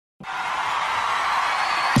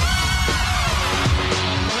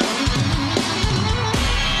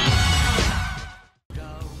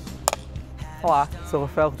Olá, sou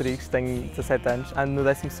Rafael Rodrigues, tenho 17 anos, ando no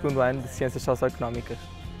 12º ano de Ciências Socioeconómicas.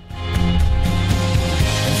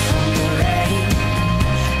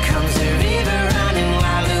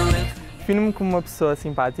 Defino-me como uma pessoa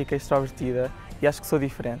simpática e extrovertida e acho que sou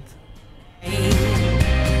diferente.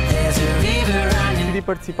 Decidi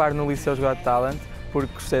participar no Liceu Got Talent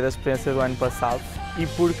porque gostei da experiência do ano passado e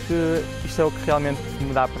porque isto é o que realmente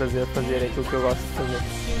me dá prazer fazer, é aquilo que eu gosto de fazer.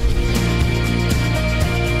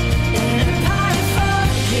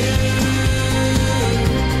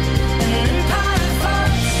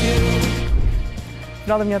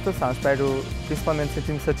 No final da minha atuação, espero principalmente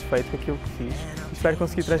sentir-me satisfeito com aquilo que fiz e espero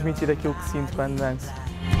conseguir transmitir aquilo que sinto quando danço.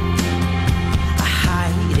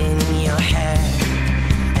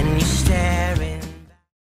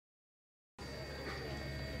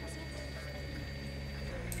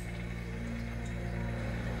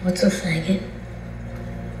 What's a faggot?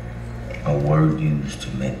 A word used to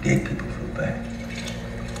make gay people feel bad.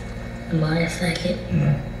 Am I a faggot? No.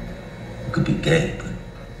 You could be gay, but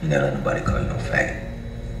you never let nobody call you no faggot.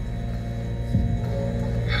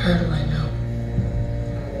 How do I know?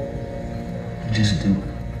 You just do.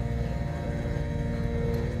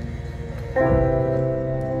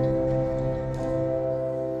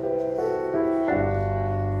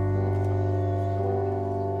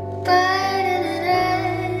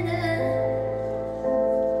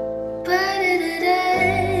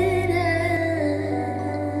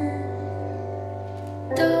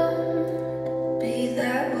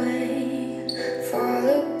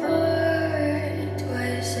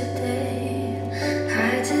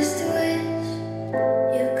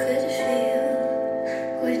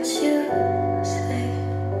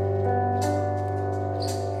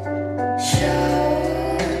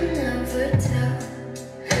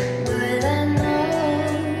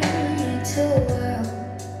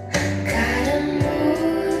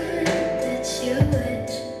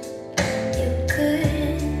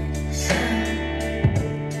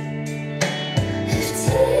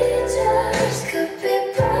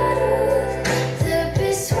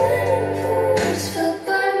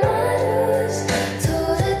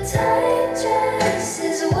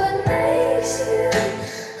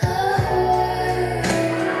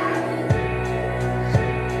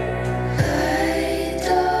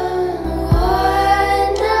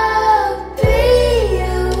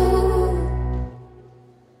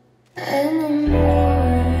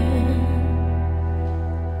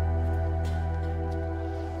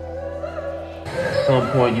 At some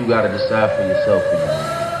point, you gotta decide for yourself, you know.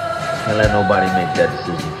 Can't let nobody make that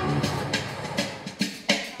decision for you.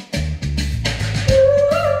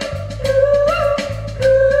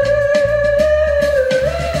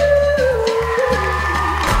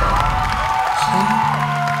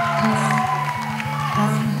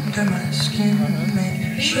 Under my skin,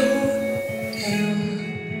 make sure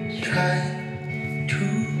you try to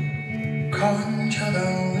control the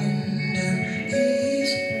wind and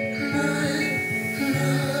ease my mind.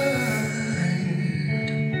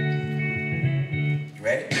 You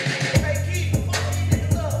ready?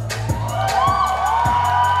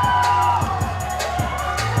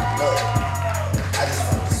 Look, I just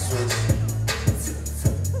want to switch.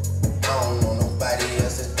 I don't know nobody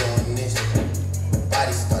else that's doing this.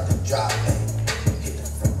 Body start to drop, hey, hit the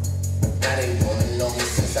front. Now they wanna know me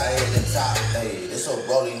since I hit the top, hey. This a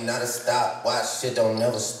rolling, not a stop. Watch shit don't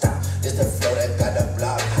never stop. This the flow that got the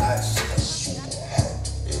block hot. Shit that's super hot.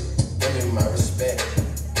 Give me my respect,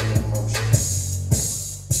 give me motion.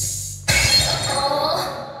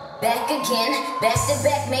 Back again, back to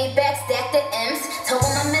back, made back, stack the M's. Told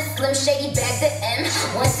him I miss Slim Shady, bag the M.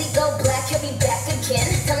 Once he go black, he'll be back again.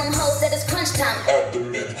 Tell him hoes that it's crunch time.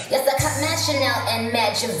 Yes, I caught Mad Chanel and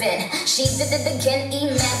Mad Javin. She did it again,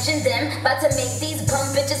 imagine them. About to make these bum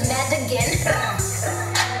bitches mad again.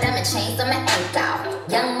 Diamond chains on my ankle.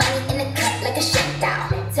 Young money in the cut like a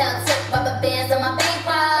shakedown. Tell tip rubber bands on my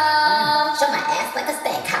bankroll. Show my ass like a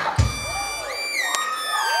steakhouse.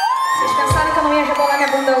 Vocês pensaram que eu não ia rebolar minha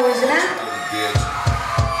bunda hoje, né?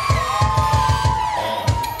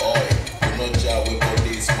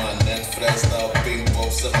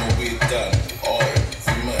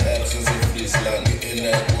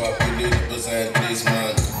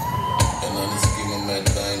 En dan is ik iemand met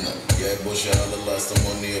bijna. Jij bos je alle laatste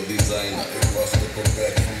money op designer. Ik was de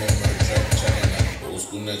perfect van mijn merch uit China.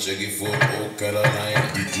 Oldschool net check je voor ook Carolina.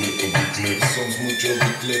 Die klik op die klik, soms moet je op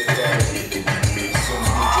die klik gaan. Klik op die klik, soms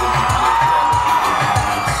moet je op die klik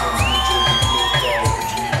gaan. Soms moet je op die klik gaan.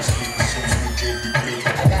 Soms moet je op die klik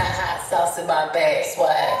gaan. I got hot sauce in my bag,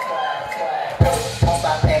 swag. That's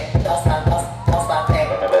my bag, that's my bag, that's my bag,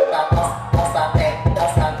 that's my bag,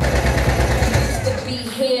 that's my bag. Used to be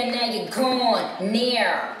here, now you're gone. come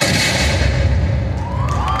near.